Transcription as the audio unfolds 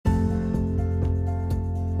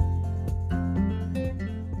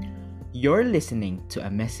You're listening to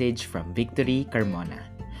a message from Victory Carmona.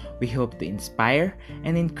 We hope to inspire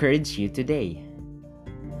and encourage you today.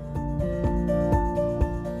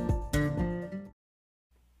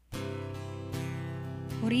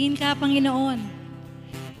 Purihin ka, Panginoon.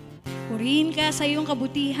 Purihin ka sa iyong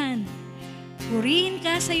kabutihan. Purihin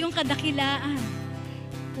ka sa iyong kadakilaan.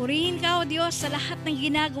 Purihin ka, O Diyos, sa lahat ng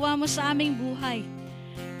ginagawa mo sa aming buhay.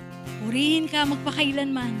 Purihin ka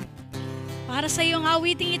magpakailanman. Para sa iyong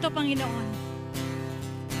awiting ito, Panginoon,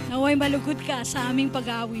 naway malugod ka sa aming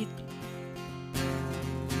pag-awit.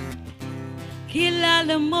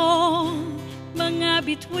 Kilala mo mga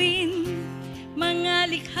bituin,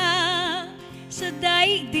 mga likha sa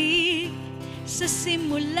daigdig, sa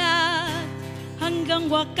simula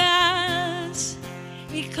hanggang wakas.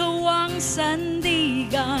 Ikaw ang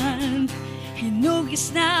sandigan,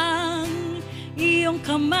 hinugis ng iyong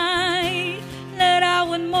kamay.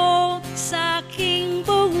 Larawan mo sa aking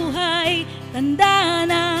buhay, tanda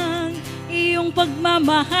ng iyong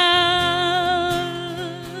pagmamahal.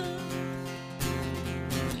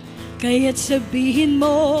 Kaya't sabihin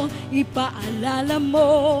mo, ipaalala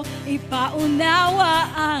mo, ipaunawa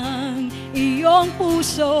ang iyong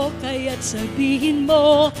puso. Kaya't sabihin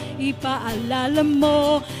mo, ipaalala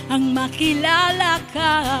mo, ang makilala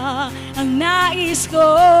ka, ang nais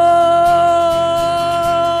ko.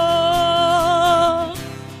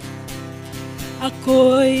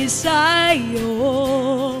 Ako'y sa'yo,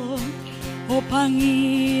 O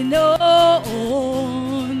Panginoon,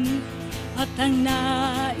 at ang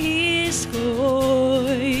nais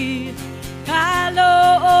ko'y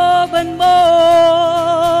kalooban mo.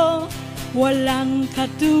 Walang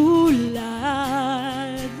katulad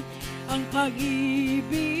ang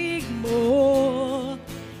pag-ibig mo,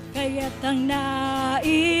 kaya't ang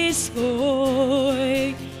nais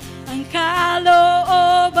ko'y ang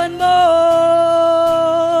kalooban mo.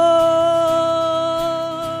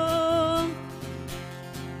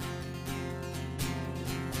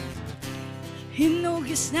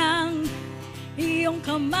 Hinugis ng iyong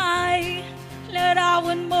kamay,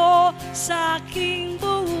 larawan mo sa aking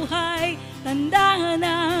buhay, tanda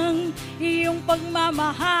ng iyong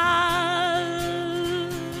pagmamahal.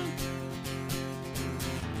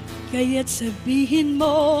 Kaya't sabihin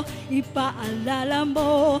mo, ipaalala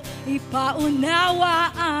mo,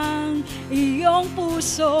 ipaunawa ang iyong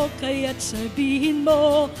puso. Kaya't sabihin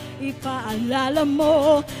mo, ipaalala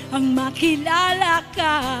mo, ang makilala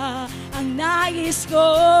ka, ang nais ko.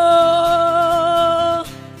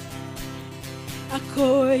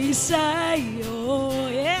 Ako'y sa'yo,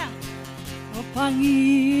 O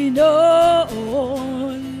Panginoon,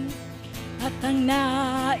 at ang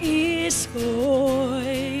nais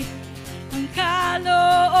ko'y ang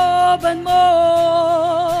kalooban mo.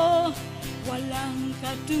 Walang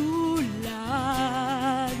katulad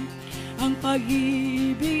ang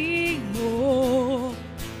pag-ibig mo,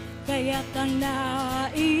 kaya't ang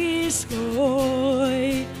nais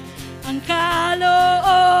ko'y ang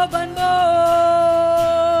kalooban mo.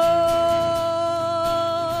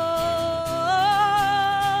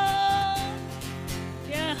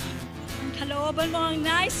 Ang kalooban mo ang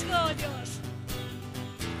nais ko, Diyos.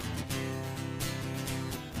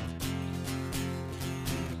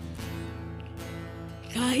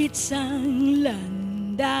 Kahit sang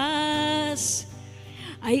landas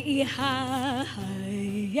ay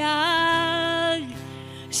ihahayag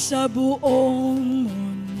sa buong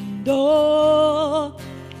mundo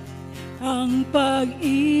ang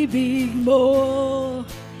pag-ibig mo.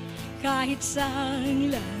 Kahit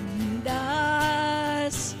sang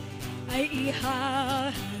landas ay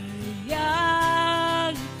ihahayag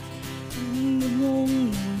ng buong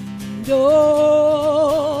mundo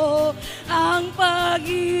ang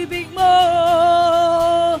pag-ibig mo.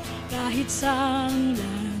 Kahit sang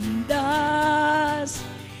landas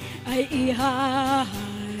ay ihahayag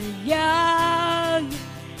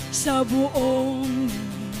sa buong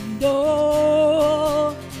mundo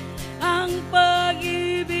ang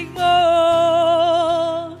pag-ibig mo.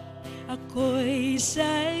 Ako'y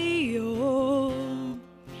sa'yo,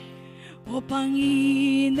 O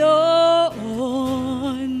Panginoon,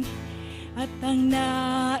 at ang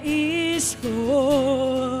nais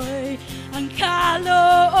ko'y ang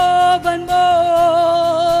kalooban mo.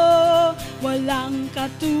 Walang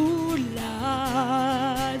katulad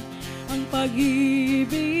ang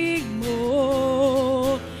pag-ibig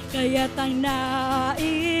mo, kaya't ang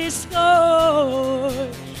nais ko'y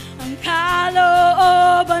ang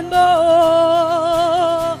kalooban mo.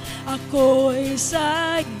 Ako'y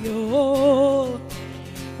sa'yo,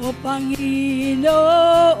 O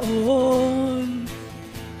Panginoon,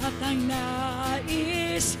 at ang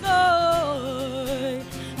nais ko'y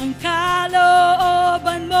ang kalooban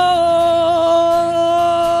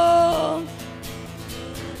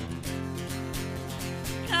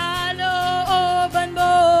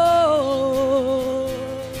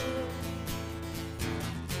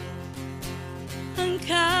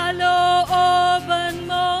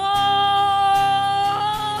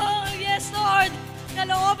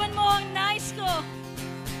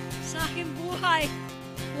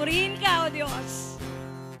Purihin ka, O Diyos.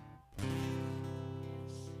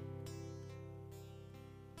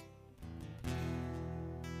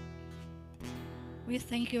 We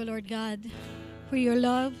thank you, Lord God, for your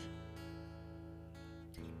love,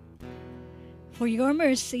 for your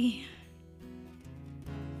mercy,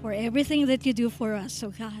 for everything that you do for us, oh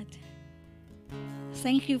God.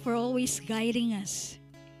 Thank you for always guiding us.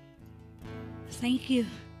 Thank you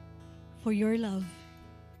for your love.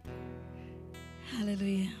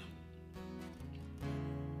 Hallelujah.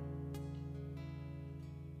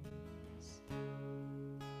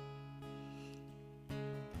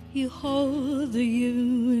 You hold the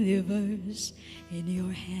universe in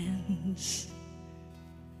your hands,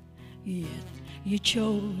 yet you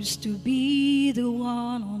chose to be the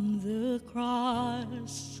one on the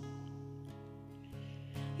cross.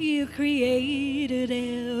 You created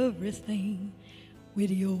everything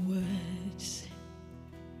with your words,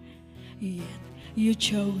 yet you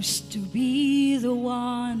chose to be the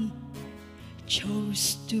one,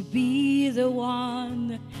 chose to be the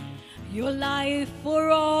one. Your life for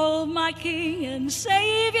all, my King and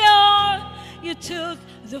Savior. You took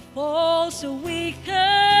the fall so we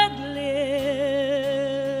could live.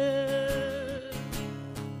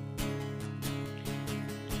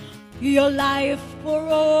 Your life for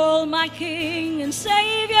all, my King and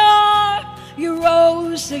Savior. You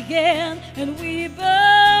rose again, and we believe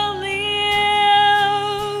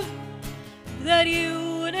that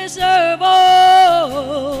you deserve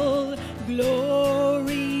all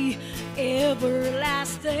glory,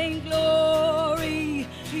 everlasting glory.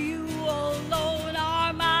 You alone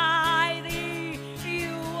are mighty,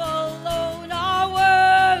 you alone are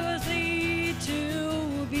worthy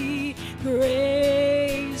to be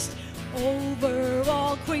praised. Over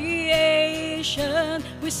all creation,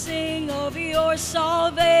 we sing of your salvation.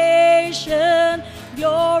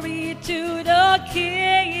 Glory to the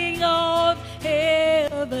King of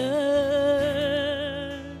heaven.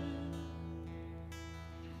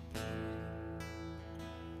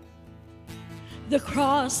 The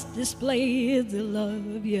cross displayed the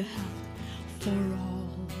love you have for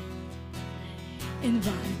all,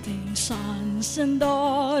 inviting sons and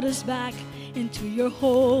daughters back into your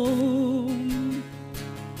home.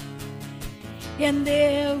 And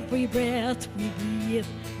every breath we breathe,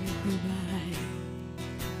 we go by.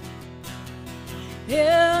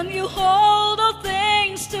 And you hold all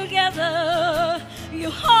things together. You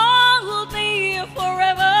hold me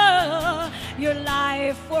forever. Your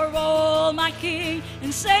life for all, my King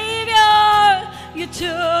and Savior. You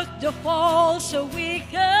took the fall so we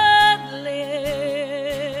could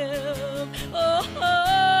live. Oh,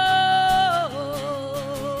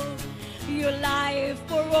 your life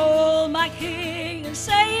for all, my King and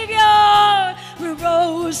Savior. We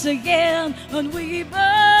rose again and we believe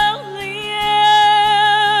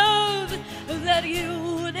that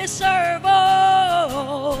you deserve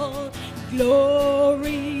all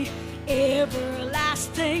glory,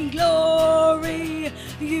 everlasting glory.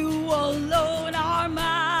 You alone are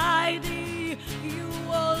mighty, you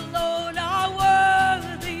alone are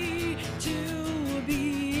worthy to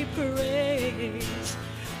be praised.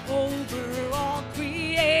 Over all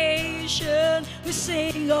creation, we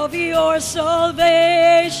sing of your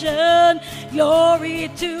salvation. Glory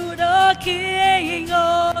to the King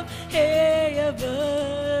of heaven.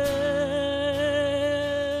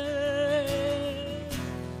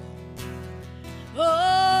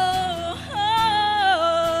 Oh,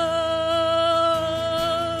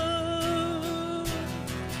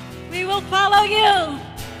 we will follow you.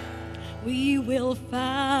 We will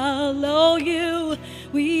follow you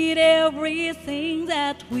with everything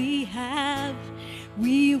that we have.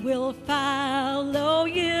 We will follow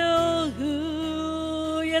you.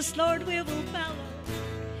 Yes, Lord, we will follow.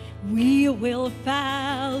 We will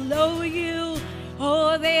follow you.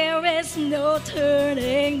 Oh, there is no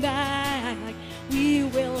turning back. We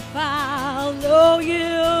will follow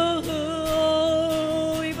you.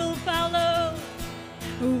 We will follow.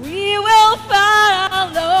 We will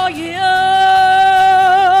follow you.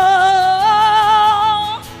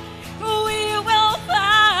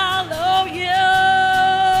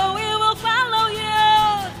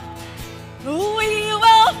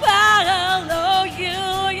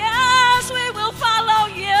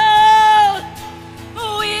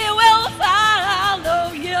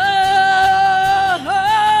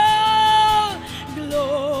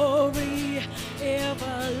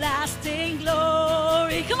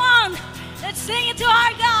 Sing it to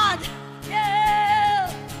our God.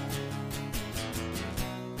 Yeah.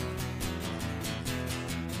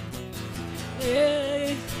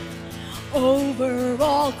 Yeah. Over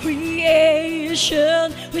all creation,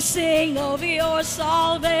 creation, we sing of your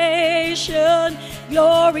salvation.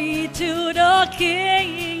 Glory to the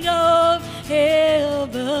King of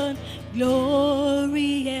heaven.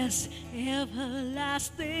 Glorious,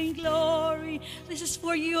 everlasting glory. This is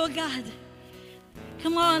for you, O God.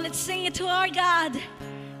 Come on, let's sing it to our God.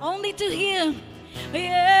 Only to Him.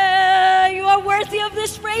 Yeah, you are worthy of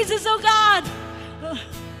these praises, O God.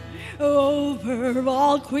 Over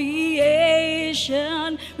all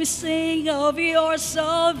creation, we sing of your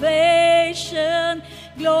salvation.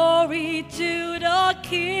 Glory to the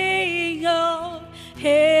King of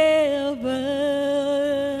heaven.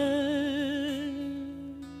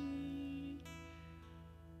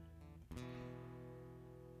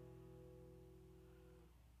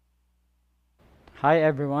 Hi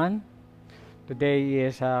everyone. Today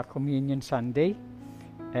is Communion Sunday,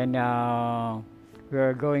 and we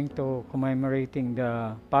are going to commemorating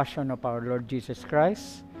the Passion of our Lord Jesus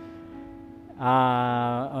Christ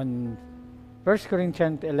on 1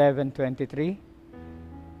 Corinthians 11:23.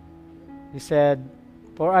 He said,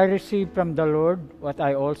 "For I received from the Lord what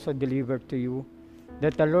I also delivered to you,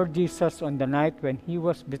 that the Lord Jesus on the night when he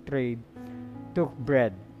was betrayed took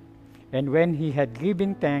bread, and when he had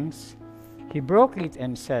given thanks, he broke it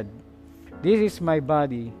and said, 'This is my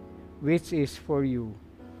body, which is for you.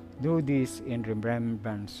 Do this in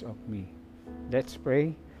remembrance of me.'" Let's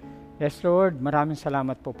pray. Yes, Lord, maraming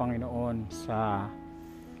salamat po, Panginoon, sa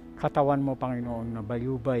katawan mo, Panginoon, na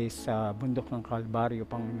bayubay sa bundok ng Kalbaryo,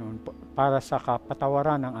 Panginoon, para sa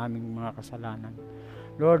kapatawaran ng aming mga kasalanan.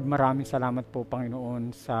 Lord, maraming salamat po,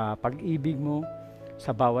 Panginoon, sa pag-ibig mo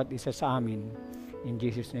sa bawat isa sa amin. In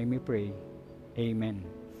Jesus' name we pray. Amen.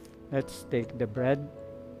 Let's take the bread.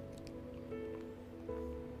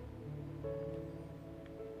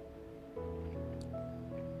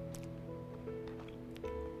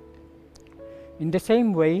 In the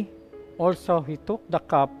same way, also he took the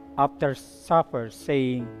cup after supper,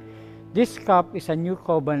 saying, "This cup is a new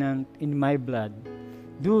covenant in my blood.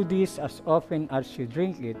 Do this as often as you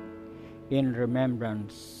drink it in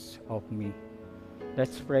remembrance of me."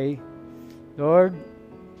 Let's pray. Lord,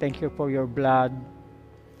 thank you for your blood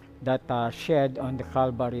that shed on the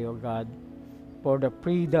Calvary, O God, for the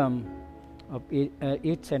freedom of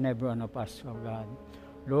each and every one of us, O God.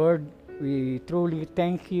 Lord, we truly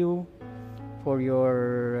thank you for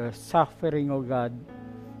your suffering, O God,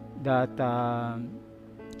 that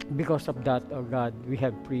because of that, O God, we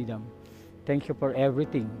have freedom. Thank you for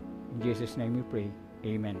everything. In Jesus' name we pray.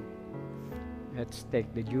 Amen. Let's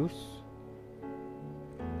take the juice.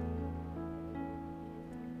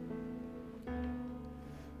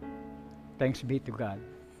 Thanks be to God.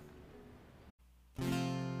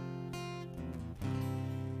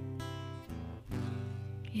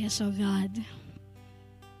 Yes, oh God.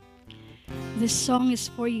 This song is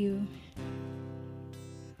for you.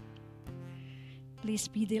 Please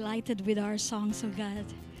be delighted with our songs, oh God,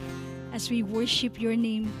 as we worship your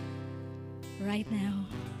name right now.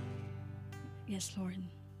 Yes, Lord.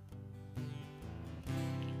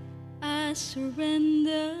 I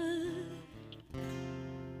surrender.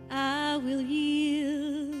 I will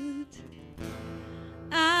yield,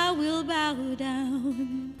 I will bow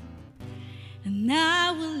down, and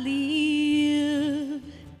I will live.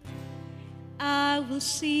 I will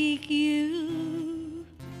seek you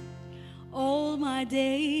all my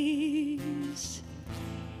days,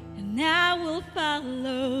 and I will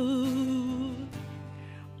follow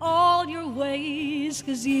all your ways,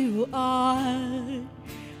 'cause you are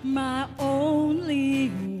my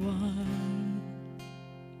only one.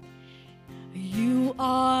 You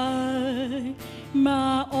are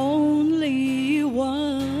my only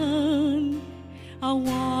one. I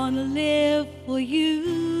want to live for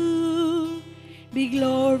you, be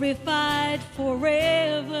glorified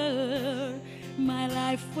forever. My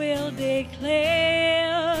life will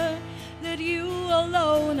declare that you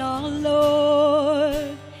alone are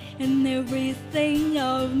Lord, and everything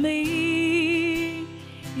of me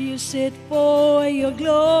you set for your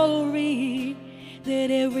glory,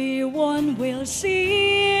 that everyone will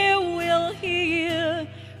see, will hear,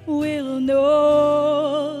 will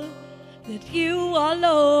know that you are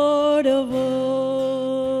Lord of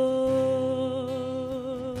all.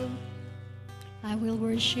 I will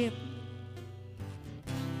worship,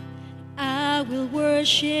 I will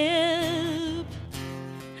worship,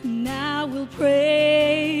 and I will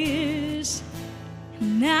praise,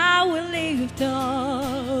 and I will lift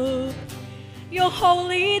up your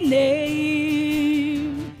holy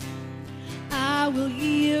name. I will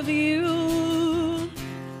give you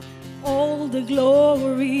all the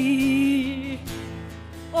glory,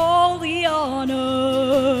 all the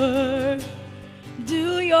honor.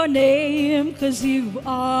 Do your name Him, 'cause you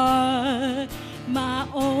are my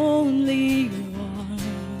only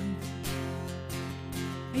one.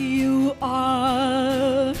 You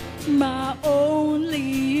are my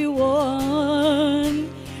only one.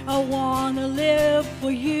 I wanna live for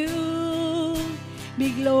you,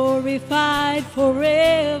 be glorified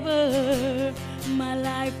forever. My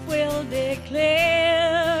life will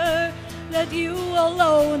declare that you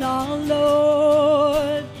alone are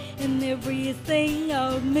Lord, and everything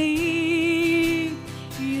of me.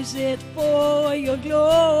 Use it for your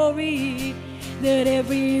glory, that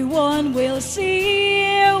everyone will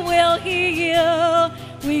see, will hear,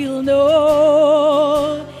 will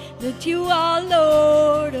know that you are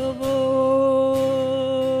Lord of all.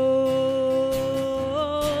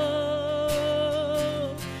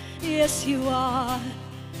 Yes, you are.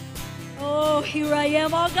 Oh, here I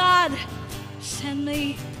am, oh God, send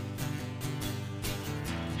me.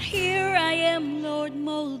 Here I am, Lord,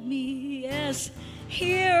 mold me. Yes,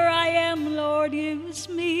 here I am, Lord,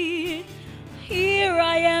 use me. Here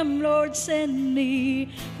I am, Lord, send me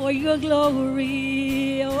for your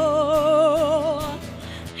glory. Oh,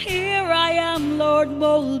 here I am, Lord,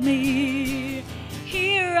 mold me.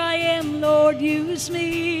 Here I am, Lord, use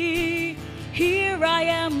me. Here I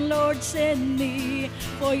am, Lord, send me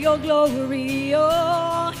for your glory.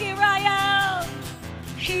 Oh, here I am.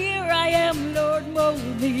 Here I am, Lord, mold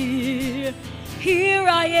me. Here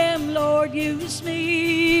I am, Lord, use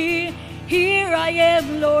me. Here I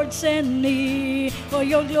am, Lord, send me for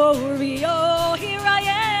your glory. Oh, here I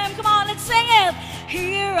am. Come on, let's sing it.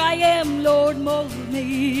 Here I am, Lord, mold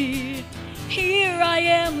me. Here I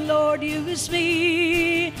am, Lord, use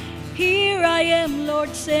me. Here I am,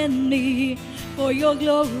 Lord, send me for your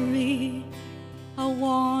glory. I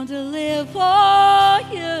want to live for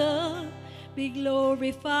you, be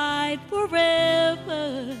glorified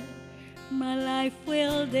forever. My life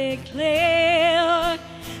will declare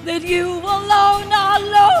that you alone are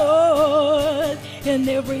Lord, and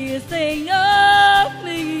everything of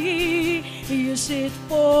me. Use it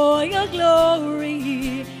for your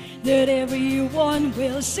glory, that everyone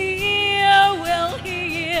will see, will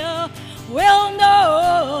hear, will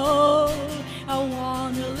know. I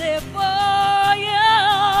want to live for you,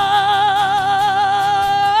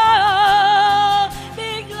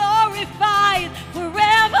 be glorified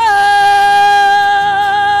forever,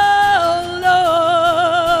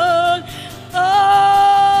 Lord.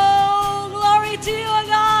 Oh, glory to you,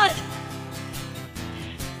 God,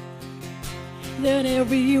 that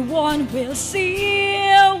everyone will see,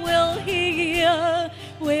 will hear,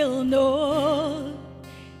 will know.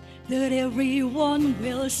 That everyone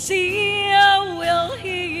will see, will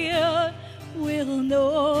hear, will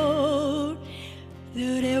know.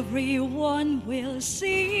 That everyone will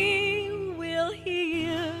see, will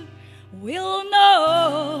hear, will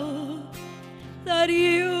know that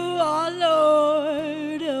you are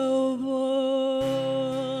Lord of all.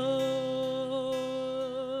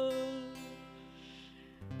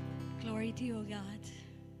 Glory to you, God.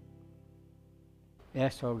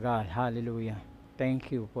 Yes, oh God. Hallelujah.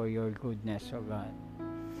 Thank you for your goodness, oh God.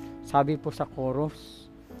 Sabi po sa chorus,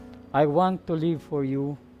 I want to live for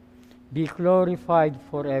you, be glorified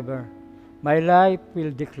forever. My life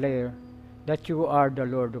will declare that you are the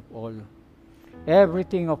Lord of all.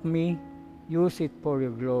 Everything of me, use it for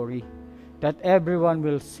your glory, that everyone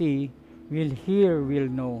will see, will hear, will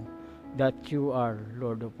know that you are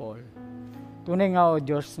Lord of all. Tunay nga, O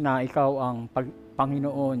Diyos, na Ikaw ang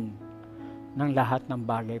Panginoon ng lahat ng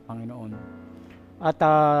bagay, Panginoon. At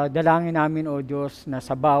dalangin namin, O Diyos, na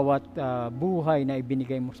sa bawat buhay na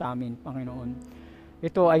ibinigay mo sa amin, Panginoon,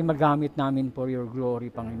 ito ay magamit namin for your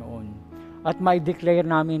glory, Panginoon. At ma-declare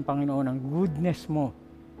namin, Panginoon, ang goodness mo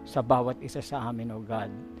sa bawat isa sa amin, O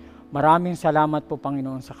God. Maraming salamat po,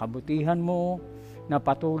 Panginoon, sa kabutihan mo na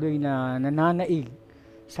patuloy na nananaig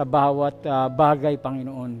sa bawat bagay,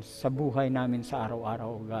 Panginoon, sa buhay namin sa araw-araw,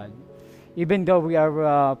 O God. Even though we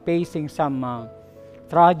are facing some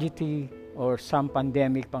tragedy or some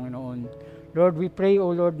pandemic, Panginoon, Lord, we pray, O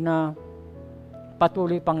Lord, na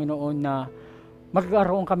patuloy, Panginoon, na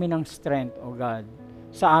magkaroon kami ng strength, O God,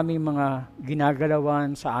 sa aming mga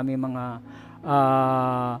ginagalawan, sa aming mga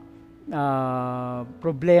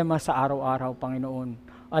problema sa araw-araw, Panginoon.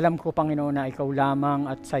 Alam ko, Panginoon, na Ikaw lamang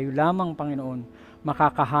at sa iyo lamang, Panginoon,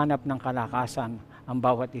 makakahanap ng kalakasan ang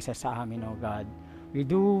bawat isa sa amin, O God. We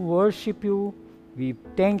do worship you. We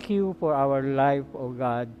thank you for our life, O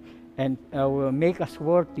God, and will make us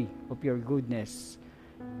worthy of your goodness.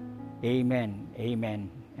 Amen, amen,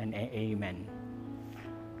 and amen.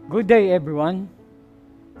 Good day, everyone.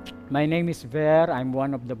 My name is Ver. I'm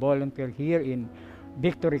one of the volunteers here in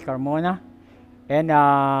Victory, Carmona. And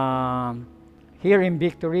here in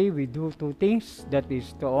Victory, we do two things. That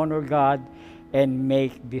is to honor God and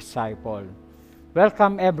make disciple.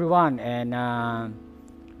 Welcome everyone, and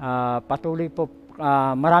patuloy po,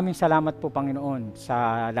 maraming salamat po Panginoon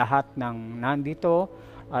sa lahat ng nandito,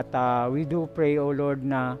 at we do pray, O Lord,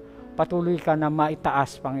 na patuloy ka na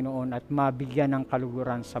maitaas, Panginoon, at mabigyan ng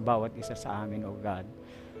kaluguran sa bawat isa sa amin, O God.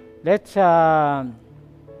 Let's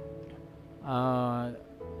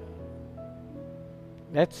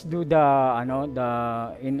let's do the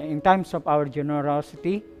in times of our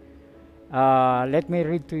generosity. Let me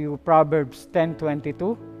read to you Proverbs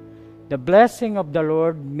 10:22. The blessing of the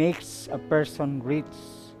Lord makes a person rich,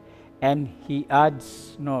 and He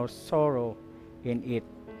adds no sorrow in it.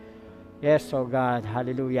 Yes, oh God,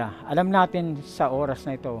 hallelujah. Alam natin sa oras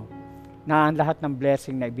na ito na ang lahat ng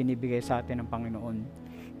blessing na ibinibigay sa atin ng Panginoon,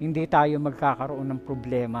 hindi tayo magkakaroon ng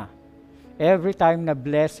problema. Every time na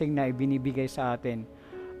blessing na ibinibigay sa atin,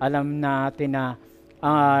 alam natin na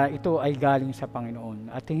ito ay galing sa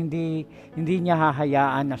Panginoon. At hindi niya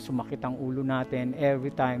hahayaan na sumakit ang ulo natin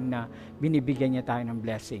every time na binibigyan niya tayo ng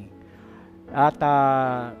blessing. At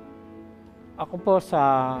ako po sa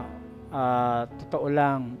totoo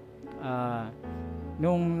lang,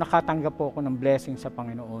 nung nakatanggap po ako ng blessing sa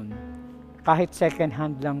Panginoon, kahit second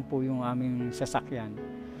hand lang po yung aming sasakyan,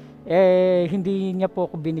 hindi niya po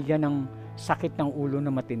ako binigyan ng sakit ng ulo na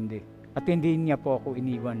matindi. At hindi niya po ako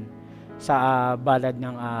iniwan sa balad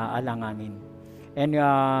ng alanganin. And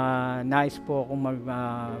nais po akong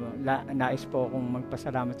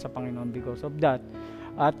magpasalamat sa Panginoon because of that.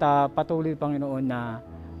 At patuloy, Panginoon, na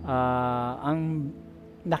ang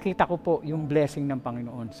nakita ko po yung blessing ng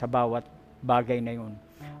Panginoon sa bawat bagay na yun.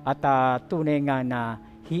 At tunay nga na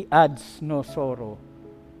He adds no sorrow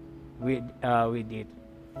with it.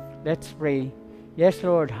 Let's pray. Yes,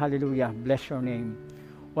 Lord, hallelujah. Bless your name.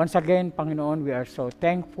 Once again, Panginoon, we are so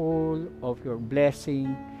thankful of your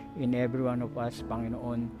blessing in every one of us,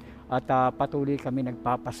 Panginoon. At patuloy kami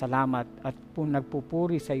nagpapasalamat at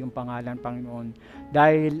nagpupuri sa iyong pangalan, Panginoon.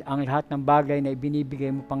 Dahil ang lahat ng bagay na ibinibigay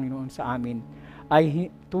mo, Panginoon, sa amin ay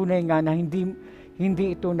tunay nga na hindi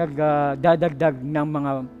ito nagdadagdag ng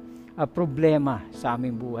mga problema sa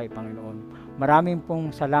aming buhay, Panginoon. Maraming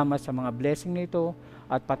pong salamat sa mga blessing nito,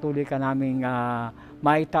 at patuloy ka naming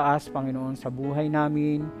maitaas, Panginoon, sa buhay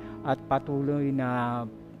namin, at patuloy na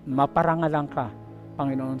maparangalan ka,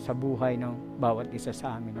 Panginoon, sa buhay ng bawat isa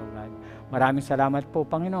sa amin, O God. Maraming salamat po,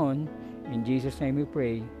 Panginoon. In Jesus' name we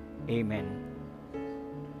pray. Amen.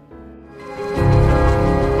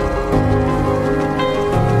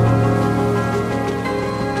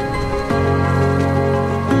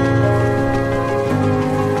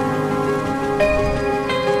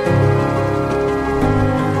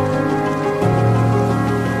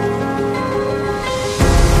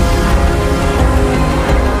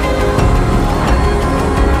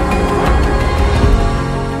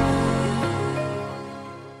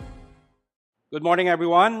 Good morning,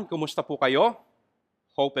 everyone. Kumusta po kayo?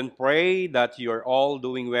 Hope and pray that you're all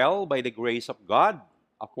doing well by the grace of God,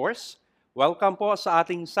 of course. Welcome po sa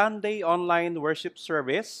ating Sunday online worship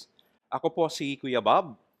service. Ako po si Kuya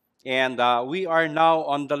Bob. And we are now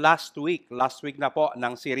on the last week na po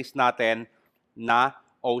ng series natin na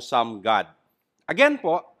Awesome God. Again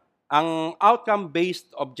po, ang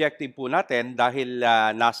outcome-based objective po natin, dahil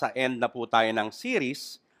nasa end na po tayo ng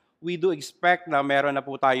series, we do expect na meron na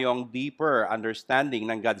po tayong deeper understanding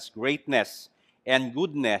ng God's greatness and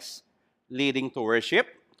goodness leading to worship,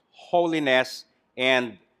 holiness,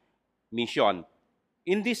 and mission.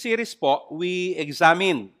 In this series po, we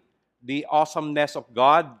examine the awesomeness of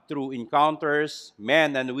God through encounters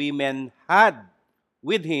men and women had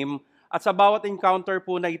with Him. At sa bawat encounter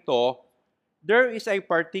po na ito, there is a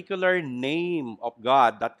particular name of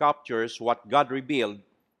God that captures what God revealed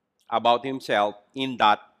about Himself in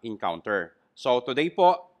that encounter. So today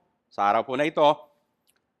po, sa araw po na ito,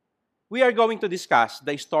 we are going to discuss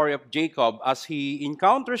the story of Jacob as he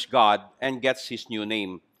encounters God and gets his new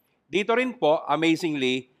name. Dito rin po,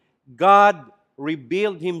 amazingly, God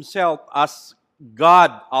revealed Himself as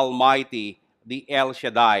God Almighty, the El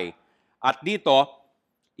Shaddai. At dito,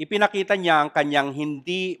 ipinakita niya ang kanyang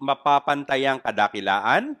hindi mapapantayang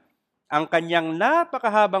kadakilaan, ang kanyang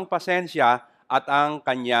napakahabang pasensya, at ang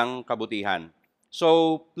kanyang kabutihan.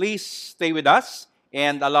 So, please stay with us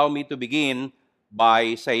and allow me to begin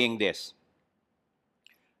by saying this.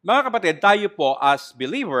 Mga kapatid, tayo po as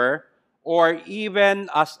believer or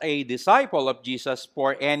even as a disciple of Jesus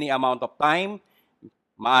for any amount of time,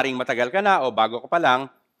 maaring matagal ka na o bago ka pa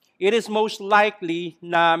lang, it is most likely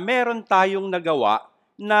na meron tayong nagawa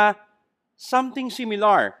na something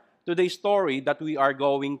similar to the story that we are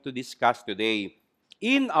going to discuss today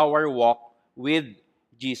in our walk with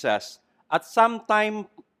Jesus. At sometime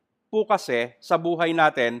po kasi sa buhay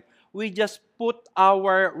natin, we just put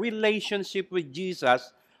our relationship with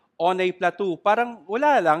Jesus on a plateau. Parang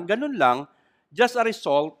wala lang, ganun lang, just a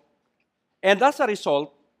result. And as a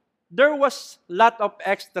result, there was lot of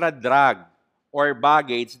extra drag or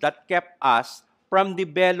baggage that kept us from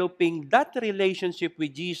developing that relationship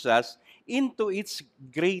with Jesus into its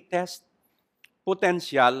greatest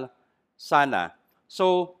potential sana.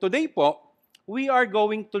 So today po, we are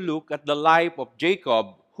going to look at the life of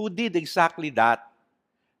Jacob who did exactly that.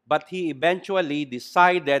 But he eventually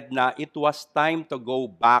decided na it was time to go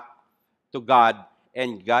back to God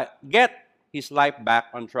and get his life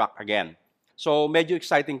back on track again. So medyo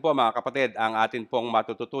exciting po mga kapatid ang atin pong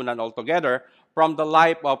matututunan all together from the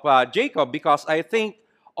life of Jacob, because I think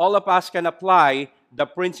all of us can apply the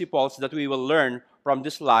principles that we will learn from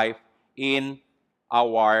this life in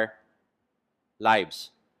our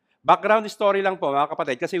lives. Background story lang po mga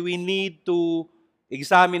kapatid, kasi we need to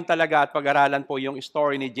examine talaga at pag-aralan po yung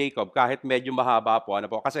story ni Jacob kahit medyo mahaba po.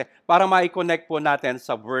 Kasi para ma-connect po natin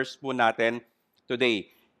sa verse po natin today.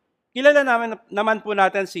 Kilala naman po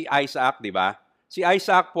natin si Isaac, di ba? Si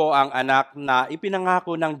Isaac po ang anak na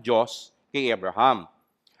ipinangako ng Diyos kay Abraham.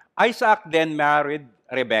 Isaac then married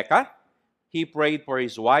Rebekah. He prayed for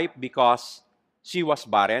his wife because she was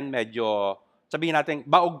barren. Medyo, sabihin natin,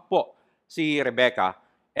 baog po si Rebekah.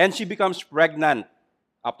 And she becomes pregnant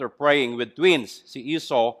after praying with twins, si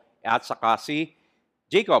Esau at saka si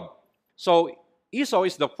Jacob. So, Esau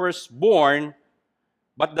is the firstborn,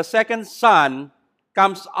 but the second son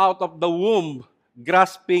comes out of the womb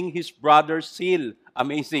grasping his brother's heel.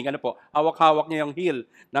 Amazing. Ano po? Hawak-hawak niya yung heel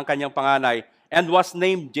ng kanyang panganay. And was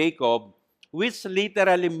named Jacob, which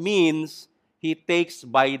literally means he takes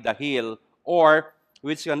by the heel, or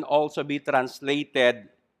which can also be translated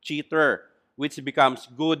cheater, which becomes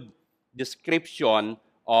good description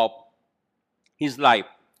of his life.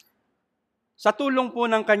 Sa tulong po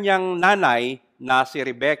ng kanyang nanay na si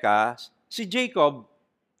Rebekah, si Jacob,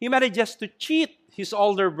 he manages to cheat his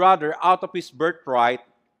older brother out of his birthright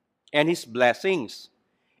and his blessings.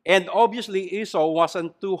 And obviously, Esau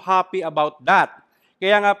wasn't too happy about that.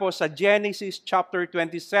 Kaya nga po sa Genesis chapter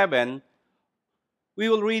 27, we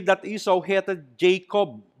will read that Esau hated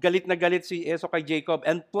Jacob. Galit na galit si Esau kay Jacob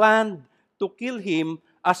and planned to kill him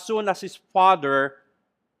as soon as his father,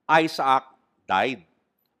 Isaac, died.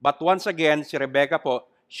 But once again, si Rebekah po,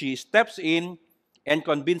 she steps in and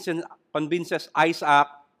convinces Isaac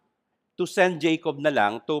to send Jacob na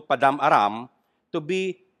lang to Padam Aram to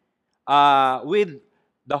be with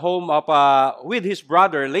the home of with his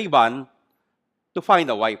brother Laban to find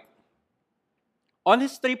a wife. On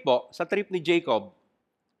his trip po, sa trip ni Jacob,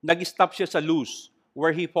 nag-stop siya sa Luz,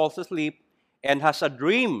 where he falls asleep and has a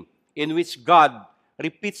dream in which God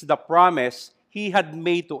repeats the promise he had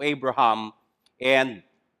made to Abraham and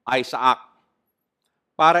Isaac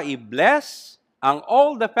para i-bless ang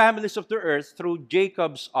all the families of the earth through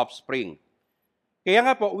Jacob's offspring. Kaya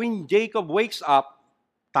nga po, when Jacob wakes up,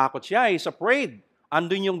 takot siya, he's afraid.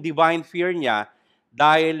 Andun yung divine fear niya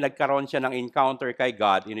dahil nagkaroon siya ng encounter kay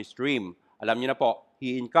God in his dream. Alam niyo na po,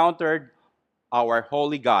 he encountered our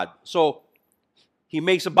holy God. So, he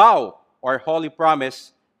makes a vow or holy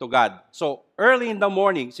promise to God. So, early in the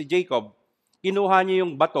morning, si Jacob, kinuha niya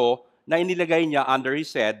yung bato na inilagay niya under his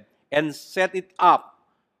head and set it up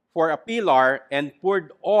for a pillar and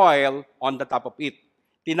poured oil on the top of it.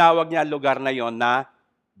 Tinawag niya ang lugar na yon na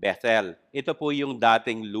Bethel. Ito po yung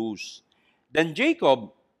dating Luz. Then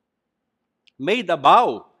Jacob made a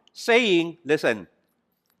vow saying, listen,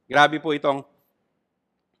 grabe po itong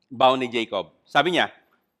vow ni Jacob. Sabi niya,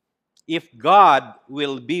 if God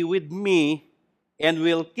will be with me and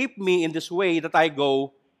will keep me in this way that I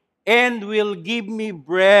go, and will give me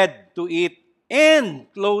bread to eat and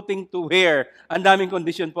clothing to wear. Ang daming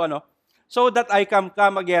condition po, no? So that I can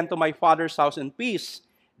come again to my father's house in peace.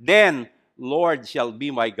 Then, Lord shall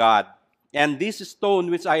be my God. And this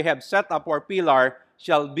stone which I have set up for pillar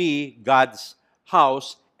shall be God's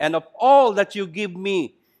house. And of all that you give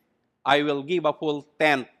me, I will give a full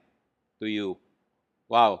tenth to you.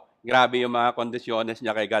 Wow, grabe yung mga kondisyones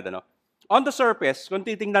niya kay God, ano? On the surface, kung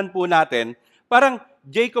titingnan po natin, parang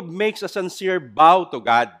Jacob makes a sincere vow to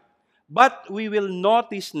God. But we will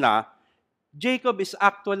notice na Jacob is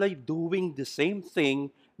actually doing the same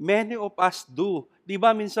thing many of us do. Di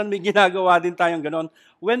ba minsan may ginagawa din tayong ganon?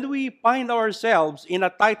 When we find ourselves in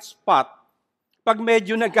a tight spot, pag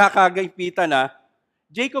medyo nagkakagaypita na,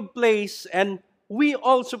 Jacob plays and we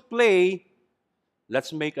also play,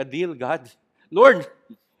 let's make a deal, God. Lord,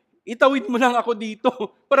 Itawid mo lang ako dito.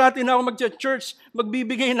 Parati na ako mag-church,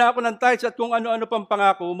 magbibigay na ako ng tithes at kung ano-ano pang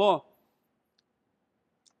pangako mo.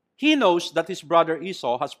 He knows that his brother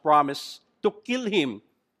Esau has promised to kill him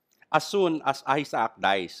as soon as Isaac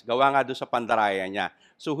dies. Gawa nga doon sa pandaraya niya.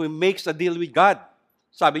 So he makes a deal with God.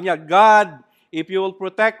 Sabi niya, God, if you will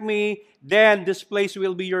protect me, then this place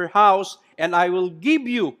will be your house and I will give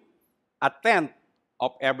you a tenth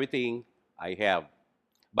of everything I have.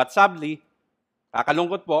 But sadly,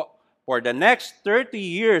 kakalungkot po, for the next 30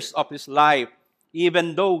 years of his life,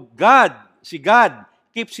 even though si God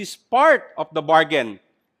keeps his part of the bargain,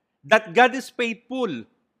 that God is faithful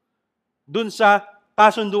dun sa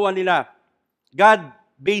kasunduan nila. Jacob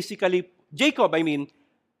basically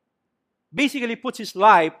puts his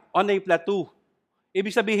life on a plateau.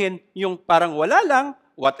 Ibig sabihin, yung parang wala lang,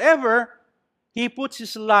 whatever, he puts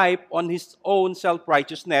his life on his own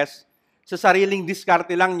self-righteousness, sa sariling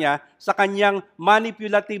diskarte lang niya, sa kanyang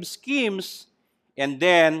manipulative schemes, and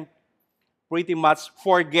then pretty much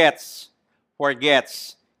forgets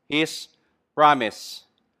his promise.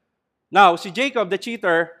 Now, si Jacob the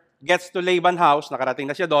cheater gets to Laban's house, nakarating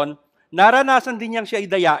na siya doon, naranasan din niyang siya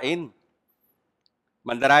idayain.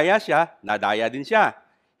 Mandaraya siya, nadaya din siya.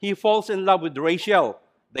 He falls in love with Rachel,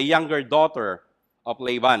 the younger daughter of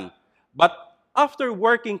Laban. But after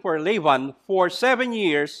working for Laban for 7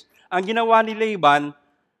 years, ang ginawa ni Laban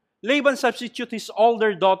substitute his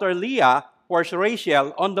older daughter Leah for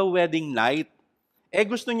Rachel on the wedding night.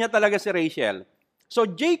 Gusto niya talaga si Rachel. So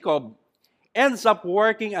Jacob ends up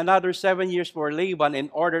working another 7 years for Laban in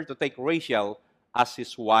order to take Rachel as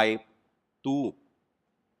his wife too.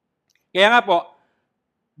 Kaya nga po,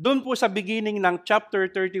 doon po sa beginning ng chapter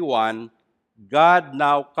 31, God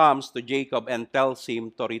now comes to Jacob and tells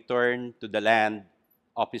him to return to the land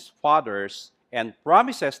of his fathers and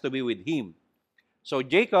promises to be with him. So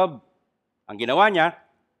Jacob, ang ginawa niya,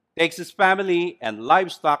 takes his family and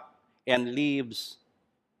livestock and leaves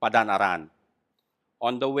Padan-Aram.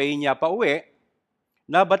 On the way niya pa uwi,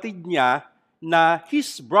 nabatid niya na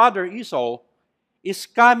his brother Esau is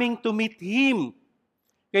coming to meet him.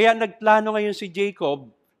 Kaya nagplano ngayon si Jacob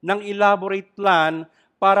ng elaborate plan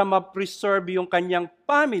para ma-preserve yung kanyang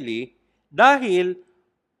family dahil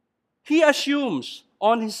he assumes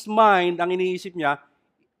on his mind, ang iniisip niya,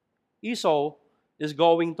 Esau is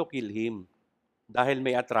going to kill him dahil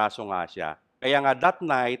may atraso nga siya. Kaya nga that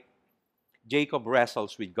night, Jacob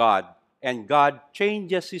wrestles with God and God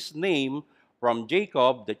changes his name from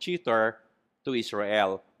Jacob, the cheater, to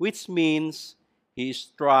Israel, which means he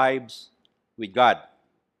strives with God.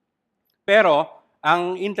 Pero,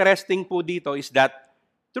 ang interesting po dito is that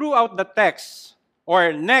throughout the text,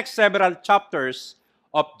 or next several chapters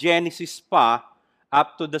of Genesis pa,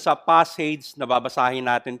 up to the sa passage na babasahin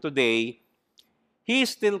natin today, he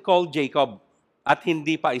is still called Jacob at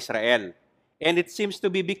hindi pa Israel. And it seems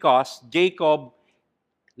to be because Jacob,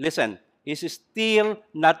 listen, is still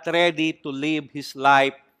not ready to live his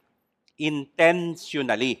life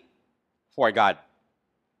intentionally for God.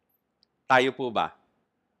 Tayo po ba?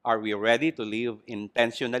 Are we ready to live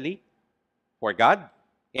intentionally for God?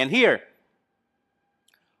 And here,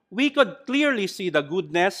 we could clearly see the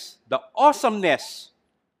goodness, the awesomeness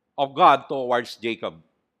of God towards Jacob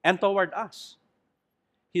and toward us.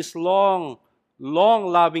 His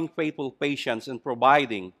long-loving, faithful patience in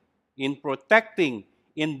providing, in protecting,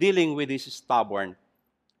 in dealing with his stubborn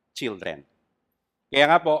children. Kaya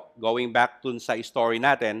nga po, going back to sa story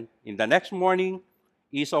natin, in the next morning,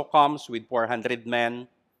 Esau comes with 400 men,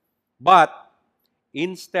 but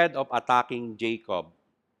instead of attacking Jacob,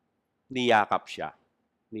 niyakap siya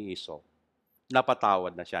ni Esau.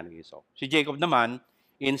 Napatawad na siya ni Esau. Si Jacob naman,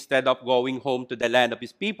 instead of going home to the land of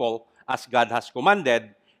his people, as God has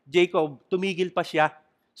commanded, Jacob, tumigil pa siya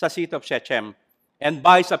sa city of Shechem and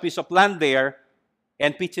buys a piece of land there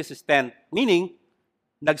and pitches his tent. Meaning,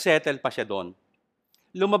 nagsettle pa siya doon.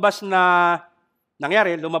 Lumabas na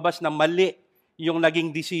mali yung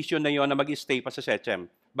naging decision na yon na mag-stay pa sa Shechem.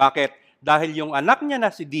 Bakit? Dahil yung anak niya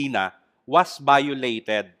na si Dinah was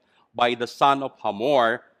violated by the son of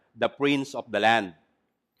Hamor, the prince of the land.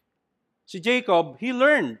 Si Jacob, he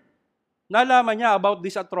learned. Nalaman niya about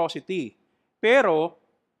this atrocity. Pero,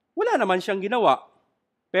 wala naman siyang ginawa.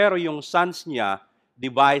 Pero yung sons niya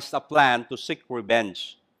devised a plan to seek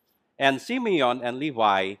revenge. And Simeon and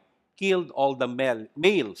Levi killed all the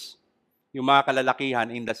males, yung mga kalalakihan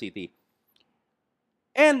in the city.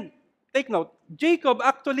 And, take note, Jacob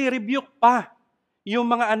actually rebuked pa yung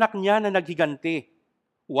mga anak niya na naghiganti.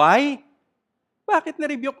 Why? Bakit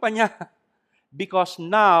na-rebuke pa niya? Because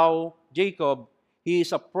now, Jacob, he is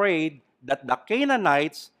afraid that the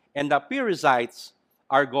Canaanites and the Perizzites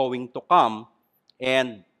are going to come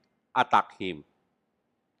and attack him.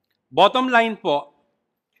 Bottom line po,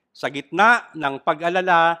 sa gitna ng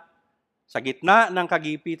pag-alala, sa gitna ng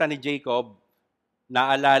kagipitan ni Jacob,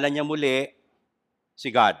 naalala niya muli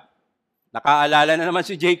si God. Nakaalala na naman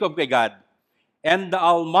si Jacob kay God. And the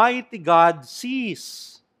Almighty God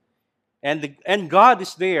sees. And God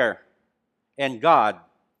is there. And God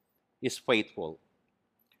is faithful.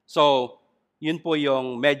 So, yun po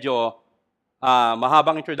yung medyo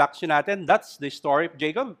mahabang introduction natin. That's the story of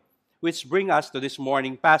Jacob, which bring us to this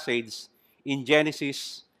morning passage in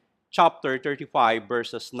Genesis chapter 35,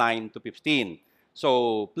 verses 9 to 15.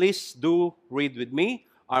 So, please do read with me.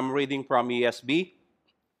 I'm reading from ESV.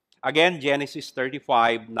 Again, Genesis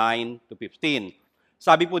 35, 9 to 15.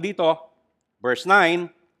 Sabi po dito, verse 9,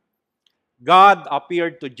 God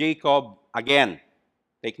appeared to Jacob again.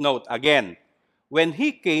 Take note, again. When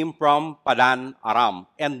he came from Padan Aram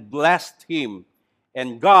and blessed him.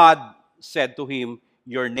 And God said to him,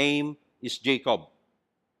 your name is Jacob.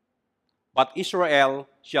 But Israel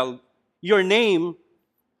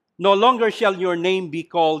no longer shall your name be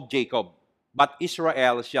called Jacob, but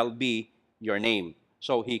Israel shall be your name.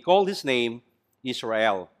 So he called his name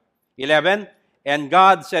Israel. 11, and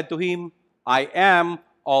God said to him, I am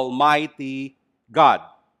Almighty God.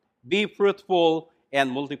 Be fruitful and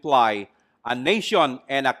multiply. A nation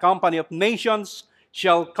and a company of nations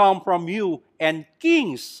shall come from you, and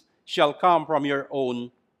kings shall come from your own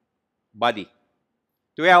body.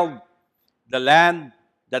 12, the land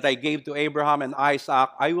that I gave to Abraham and Isaac,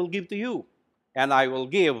 I will give to you, and I will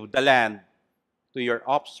give the land to your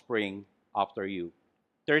offspring after you.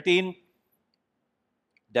 13,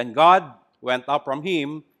 then God went up from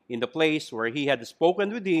him in the place where he had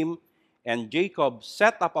spoken with him, and Jacob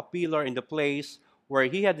set up a pillar in the place where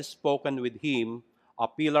he had spoken with him, a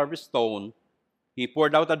pillar of stone. He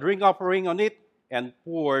poured out a drink offering on it and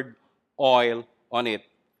poured oil on it.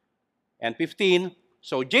 And 15,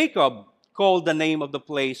 so Jacob called the name of the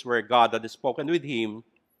place where God had spoken with him,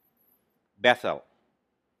 Bethel.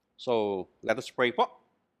 So let us pray po.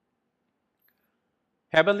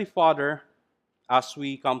 Heavenly Father, as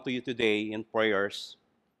we come to you today in prayers,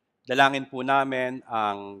 dalangin po namin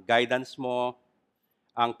ang guidance mo,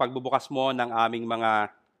 ang pagbubukas mo ng aming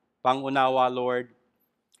mga pangunawa, Lord.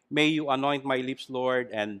 May you anoint my lips,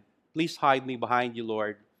 Lord, and please hide me behind you,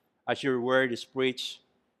 Lord, as your word is preached.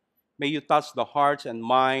 May you touch the hearts and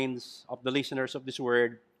minds of the listeners of this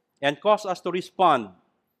word and cause us to respond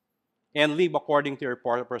and live according to your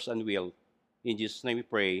purpose and will. In Jesus' name we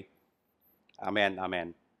pray. Amen,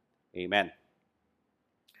 amen, amen.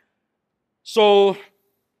 So,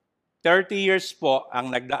 30 years po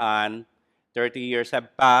ang nagdaan. 30 years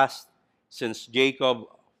have passed since Jacob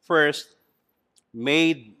first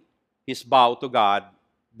made his vow to God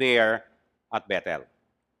there at Bethel.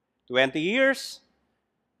 20 years,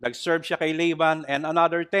 nag-serve siya kay Laban, and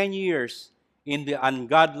another 10 years in the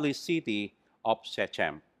ungodly city of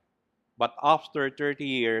Shechem. But after 30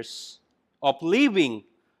 years of living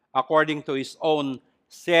according to his own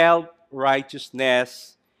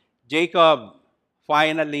self-righteousness, Jacob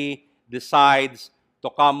finally decides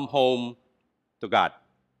to come home to God.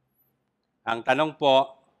 Ang tanong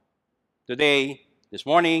po, today, this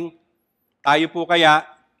morning, tayo po kaya,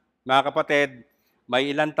 mga kapatid, may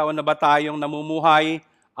ilang taon na ba tayong namumuhay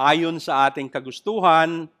ayon sa ating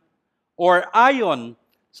kagustuhan or ayon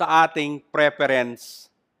sa ating preference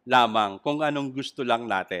lamang, kung anong gusto lang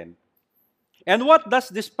natin? And what does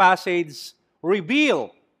this passage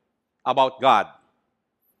reveal about God?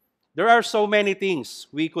 There are so many things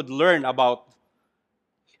we could learn about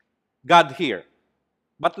God here.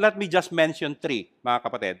 But let me just mention 3, mga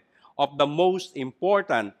kapatid, of the most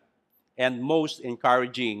important and most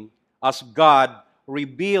encouraging as God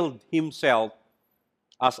revealed Himself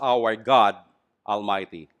as our God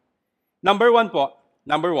Almighty. Number one,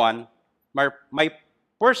 my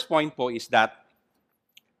first point po is that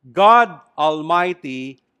God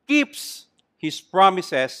Almighty keeps His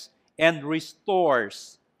promises and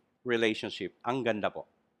restores relationship. Ang ganda po.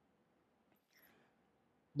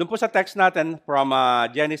 Doon po sa text natin from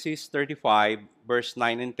Genesis 35, verse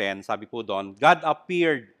 9 and 10, sabi po doon, God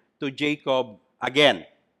appeared to Jacob again.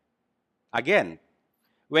 Again.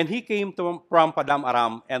 When he came from Padan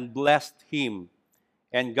Aram and blessed him,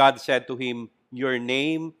 and God said to him, your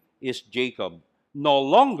name is Jacob. No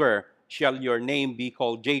longer shall your name be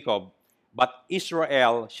called Jacob, but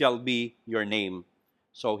Israel shall be your name.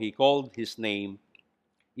 So he called his name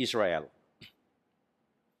Israel.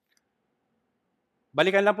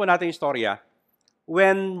 Balikan lang po natin yung istorya.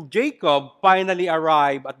 When Jacob finally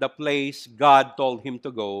arrived at the place God told him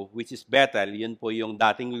to go, which is Bethel, yun po yung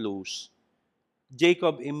dating Luz,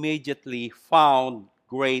 Jacob immediately found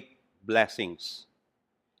great blessings.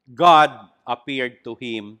 God appeared to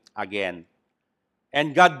him again.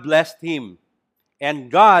 And God blessed him.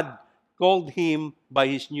 And God called him by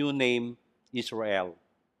his new name, Israel.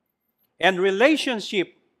 And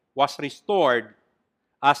relationship was restored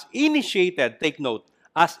as initiated, take note,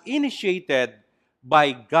 as initiated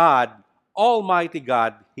by God, Almighty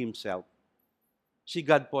God Himself. Si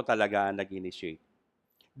God po talaga ang nag-initiate.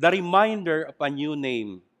 The reminder of a new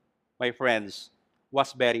name, my friends,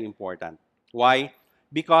 was very important. Why?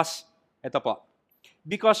 Because, ito po,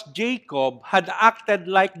 because Jacob had acted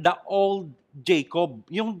like the old Jacob,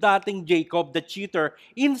 yung dating Jacob, the cheater,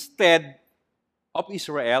 instead of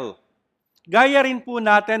Israel. Gaya rin po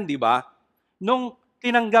natin, di ba? Nung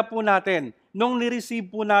tinanggap po natin, nung nireceive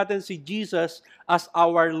po natin si Jesus as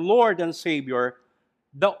our Lord and Savior,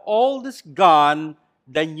 the old is gone,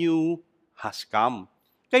 the new has come.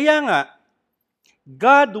 Kaya nga,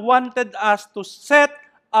 God wanted us to set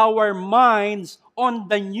our minds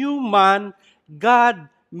on the new man God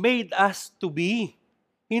made us to be.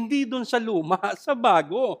 Hindi dun sa luma, sa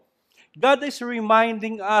bago. God is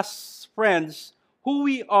reminding us, friends, who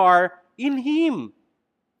we are in Him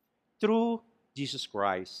through Jesus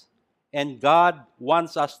Christ. And God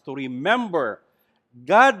wants us to remember.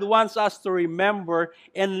 God wants us to remember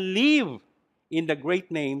and live in the great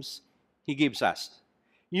names He gives us.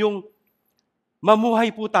 Yung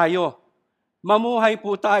mamuhay po tayo. Mamuhay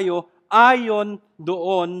po tayo ayon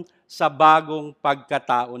doon sa bagong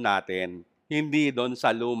pagkatao natin. Hindi doon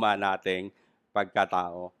sa luma nating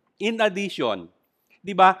pagkatao. In addition,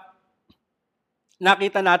 di ba,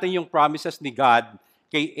 nakita natin yung promises ni God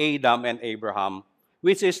kay Adam and Abraham,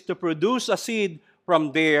 which is to produce a seed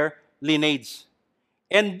from their lineage.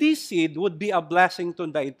 And this seed would be a blessing to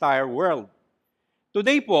the entire world.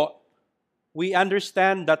 Today po, we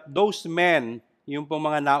understand that those men, yung pong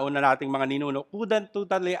mga nauna nating mga ninuno, couldn't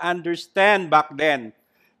totally understand back then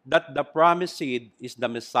that the promised seed is the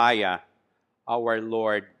Messiah, our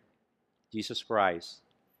Lord Jesus Christ.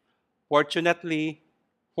 Fortunately,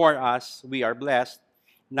 for us, we are blessed,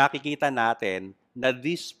 nakikita natin na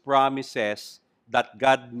these promises that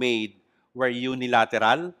God made were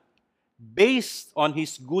unilateral, based on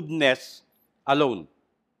His goodness alone.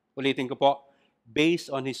 Ulitin ko po,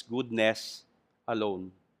 based on His goodness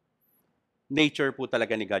alone. Nature po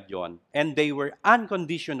talaga ni God yun. And they were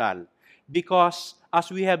unconditional because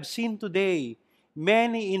as we have seen today,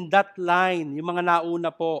 many in that line, yung mga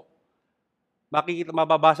nauna po,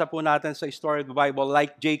 mababasa po natin sa story of the Bible,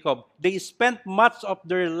 like Jacob, they spent much of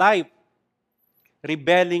their life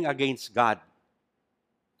rebelling against God.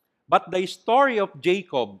 But the story of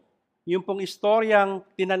Jacob, yung pong istoryang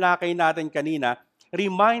tinalakay natin kanina,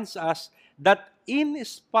 reminds us that in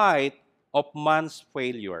spite of man's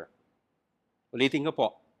failure, ulitin ko po,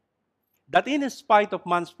 that in spite of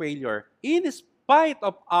man's failure, in spite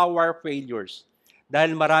of our failures,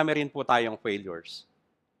 dahil marami rin po tayong failures.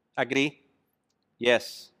 Agree?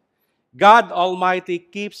 Yes. God Almighty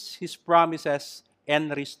keeps His promises and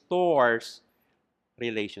restores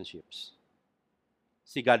relationships.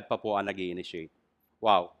 Si God pa po ang nag-i-initiate.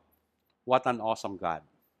 Wow. What an awesome God.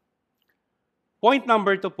 Point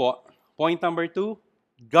number 2 po. Point number 2,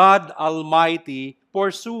 God Almighty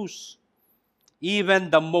pursues even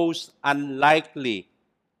the most unlikely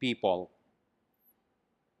people.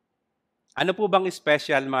 Ano po bang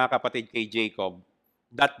special, mga kapatid, kay Jacob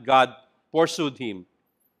that God pursued him?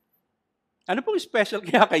 Ano pong special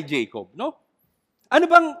kaya kay Jacob, no? Ano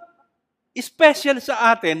bang special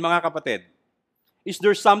sa atin, mga kapatid? Is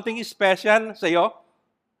there something special sa iyo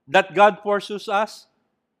that God pursues us?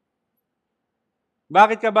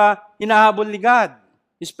 Bakit ka ba hinahabol ni God?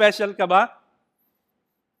 Special ka ba?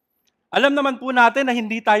 Alam naman po natin na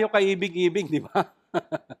hindi tayo kaibig-ibig, di ba?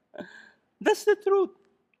 That's the truth.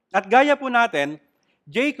 At gaya po natin,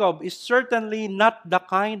 Jacob is certainly not the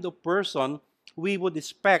kind of person we would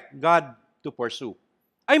expect God to pursue.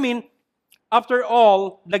 I mean, after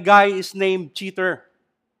all, the guy is named cheater,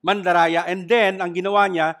 mandaraya, and then ang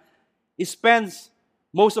ginawa niya, he spends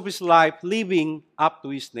most of his life living up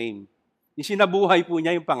to his name. Isinabuhay po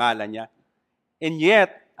niya yung pangalan niya. And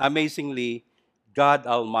yet, amazingly, God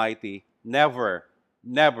Almighty never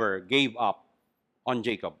gave up on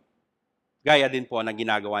Jacob. Gaya din po ng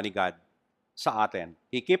ginagawa ni God sa atin.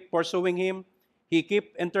 He kept pursuing him. He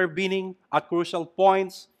kept intervening at crucial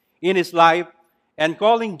points in his life and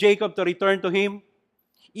calling Jacob to return to him,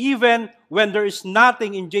 even when there is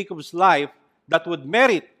nothing in Jacob's life that would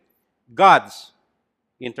merit God's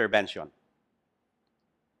intervention.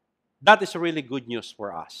 That is really good news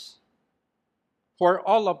for us. For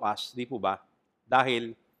all of us, di po ba?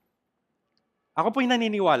 Dahil ako po'y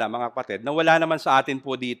naniniwala, mga kapatid, na wala naman sa atin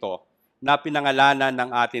po dito na pinangalanan ng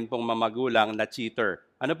atin pong mamagulang na cheater.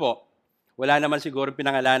 Ano po? Wala naman siguro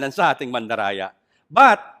pinangalanan sa ating mandaraya.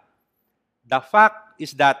 But, the fact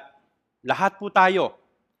is that lahat po tayo,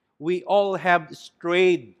 we all have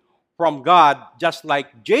strayed from God just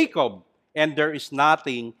like Jacob, and there is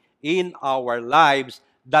nothing in our lives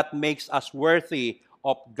that makes us worthy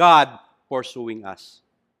of God pursuing us.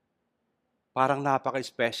 Parang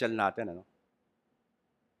napaka-special natin, ano?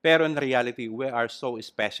 Pero in reality, we are so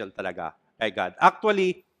special talaga kay God.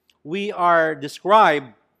 Actually, we are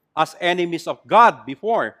described as enemies of God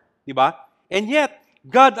before, di ba? And yet,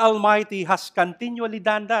 God Almighty has continually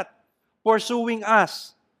done that, pursuing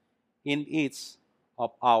us in each of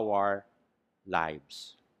our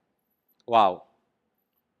lives. Wow.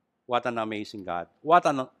 What an amazing God. What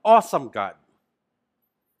an awesome God.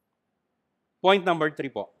 Point number 3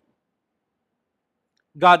 po.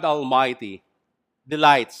 God Almighty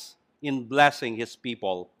delights in blessing His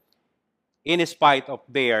people in spite of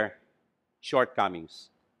their shortcomings.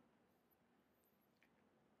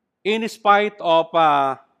 In spite of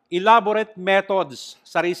elaborate methods,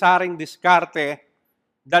 sari-saring diskarte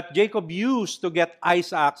that Jacob used to get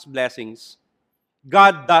Isaac's blessings,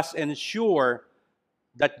 God does ensure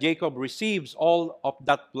that Jacob receives all of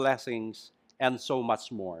that blessings and so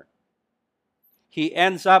much more. He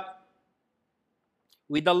ends up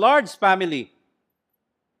with a large family,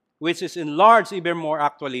 which is enlarged even more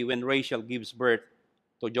actually when Rachel gives birth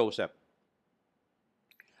to Joseph.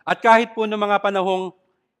 At kahit po noong mga panahong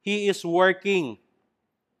he is working,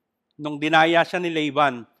 nung dinaya siya ni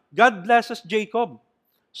Laban, God blesses Jacob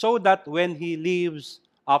so that when he leaves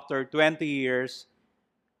after 20 years,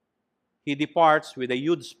 he departs with a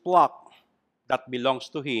huge flock that belongs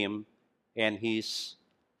to him and his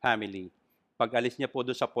family. Pag-alis niya po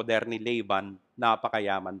doon sa poder ni Laban,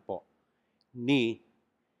 napakayaman po ni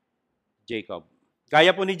Jacob.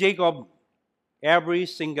 Gaya po ni Jacob, every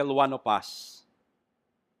single one of us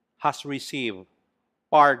has received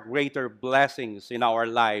far greater blessings in our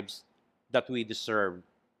lives that we deserve.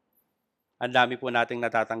 Ang dami po nating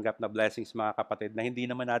natatanggap na blessings, mga kapatid, na hindi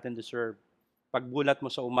naman natin deserve. Pagbulat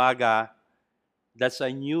mo sa umaga, that's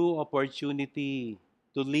a new opportunity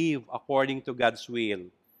to live according to God's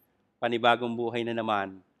will. Panibagong buhay na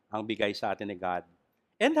naman ang bigay sa atin ni God.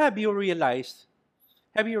 And have you realized,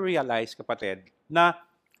 kapatid, na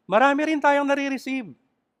marami rin tayong nare-receive?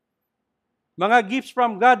 Mga gifts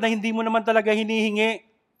from God na hindi mo naman talaga hinihingi.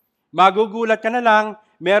 Magugulat ka na lang,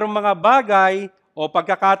 merong mga bagay o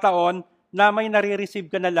pagkakataon na may nare-receive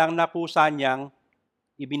ka na lang na kusa niyang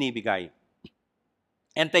ibinibigay.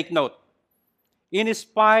 And take note, in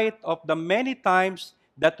spite of the many times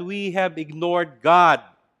that we have ignored God,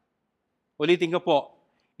 ulitin ko po,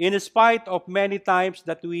 in spite of many times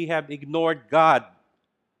that we have ignored God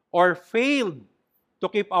or failed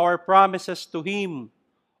to keep our promises to Him,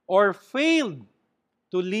 or failed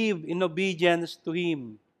to live in obedience to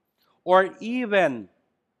Him, or even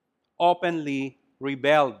openly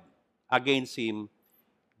rebelled against Him,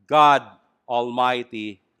 God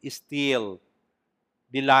Almighty still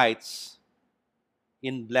delights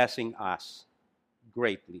in blessing us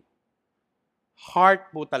greatly.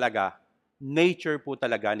 Heart po talaga, nature po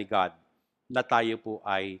talaga ni God na tayo po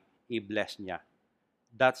ay i-bless niya.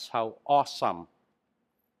 That's how awesome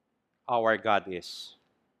our God is.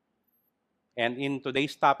 And in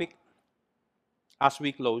today's topic, as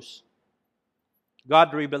we close,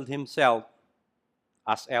 God revealed Himself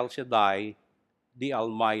as El Shaddai, the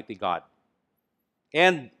Almighty God.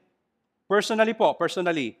 And personally,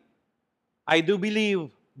 I do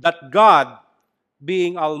believe that God,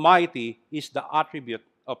 being Almighty, is the attribute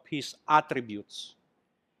of His attributes.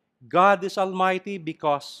 God is Almighty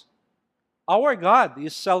because our God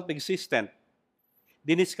is self-existent.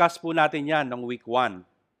 Diniscuss po natin yan ng week 1.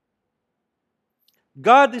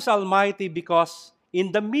 God is Almighty because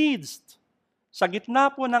in the midst, sa gitna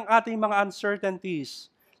po ng ating mga uncertainties,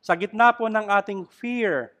 sa gitna po ng ating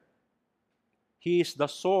fear, He is the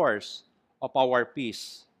source of our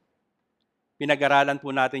peace. Pinag-aralan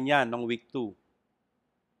po natin yan ng week 2.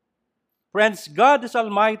 Friends, God is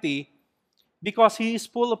Almighty because He is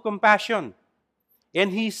full of compassion and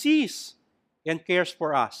He sees and cares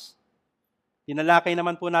for us. Tinalakay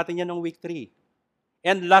naman po natin yan ng week 3.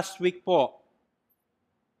 And last week,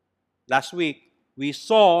 we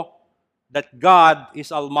saw that God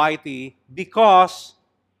is Almighty because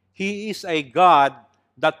He is a God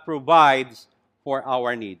that provides for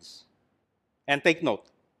our needs. And take note.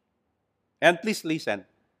 And please listen.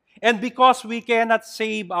 And because we cannot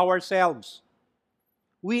save ourselves,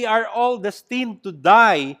 we are all destined to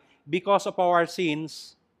die because of our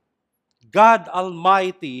sins, God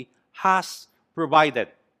Almighty has provided.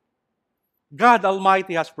 God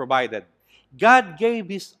Almighty has provided. God gave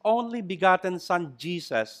His only begotten Son,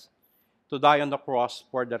 Jesus, to die on the cross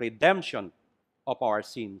for the redemption of our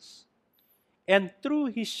sins. And through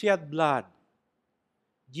His shed blood,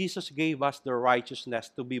 Jesus gave us the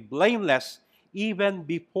righteousness to be blameless even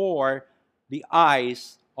before the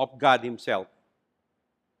eyes of God Himself.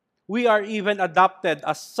 We are even adopted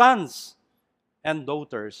as sons and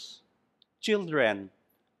daughters, children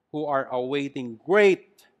who are awaiting great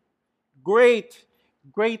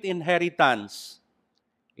inheritance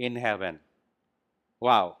in heaven.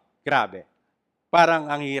 Wow, grabe. Parang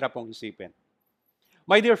ang hirap pong isipin.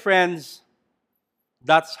 My dear friends,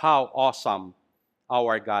 that's how awesome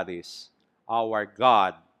our God is. Our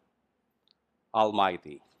God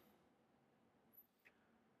Almighty.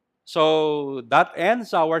 So that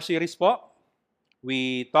ends our series po.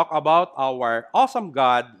 We talk about our awesome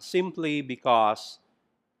God simply because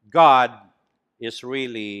God is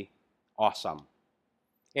really awesome.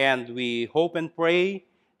 And we hope and pray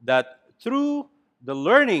that through the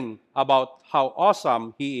learning about how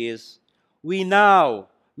awesome He is, we now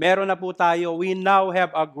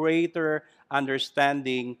have a greater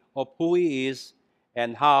understanding of who He is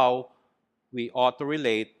and how we ought to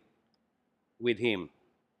relate with Him.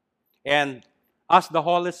 And as the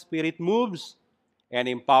Holy Spirit moves and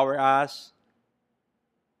empower us,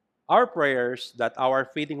 our prayers that our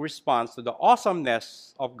fitting response to the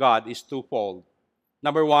awesomeness of God is twofold.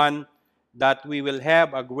 Number one, that we will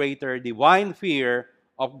have a greater divine fear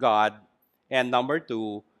of God. And number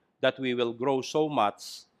two, that we will grow so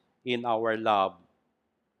much in our love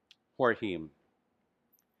for Him.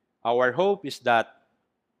 Our hope is that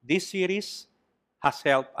this series has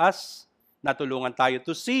helped us, natulungan tayo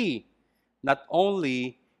to see not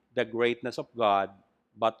only the greatness of God,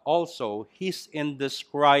 but also His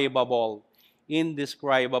indescribable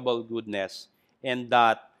goodness, and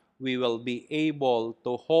that we will be able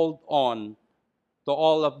to hold on to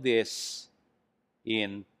all of this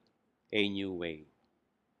in a new way.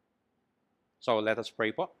 So let us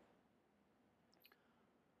pray po.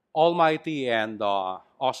 Almighty and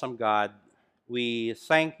awesome God, we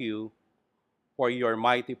thank You for Your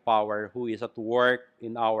mighty power who is at work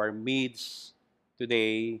in our midst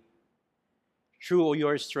today. Through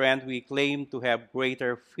Your strength, we claim to have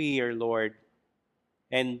greater fear, Lord,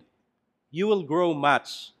 and You will grow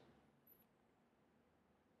much.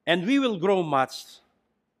 And we will grow much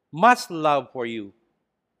love for You.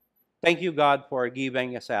 Thank You, God, for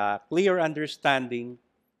giving us a clear understanding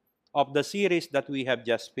of the series that we have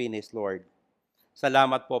just finished, Lord.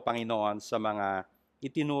 Salamat po, Panginoon, sa mga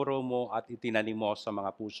itinuro Mo at itinanim Mo sa mga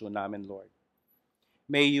puso namin, Lord.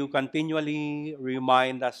 May You continually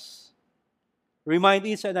remind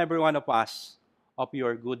each and every one of us of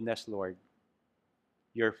Your goodness, Lord,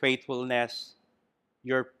 Your faithfulness,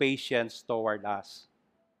 Your patience toward us.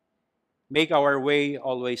 Make our way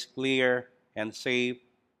always clear and safe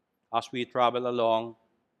as we travel along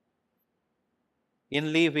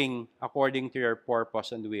in living according to Your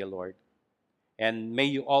purpose and will, Lord. And may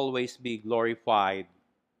You always be glorified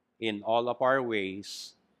in all of our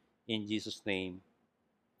ways. In Jesus' name.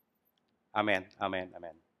 Amen, amen,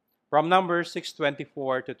 amen. From Numbers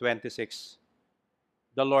 6:24 to 26,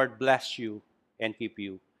 the Lord bless you and keep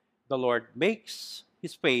you. The Lord makes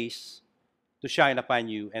His face to shine upon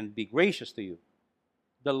you and be gracious to you.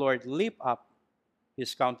 The Lord lift up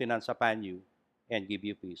His countenance upon you and give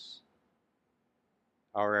you peace.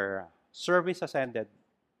 Our service has ended.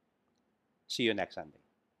 See you next Sunday.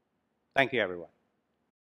 Thank you, everyone.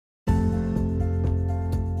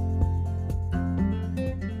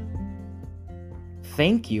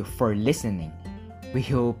 Thank you for listening. We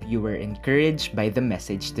hope you were encouraged by the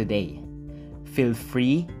message today. Feel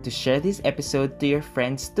free to share this episode to your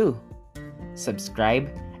friends too.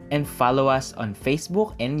 Subscribe and follow us on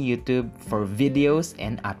Facebook and YouTube for videos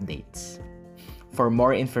and updates. For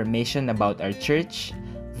more information about our church,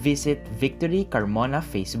 visit Victory Carmona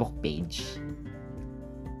Facebook page.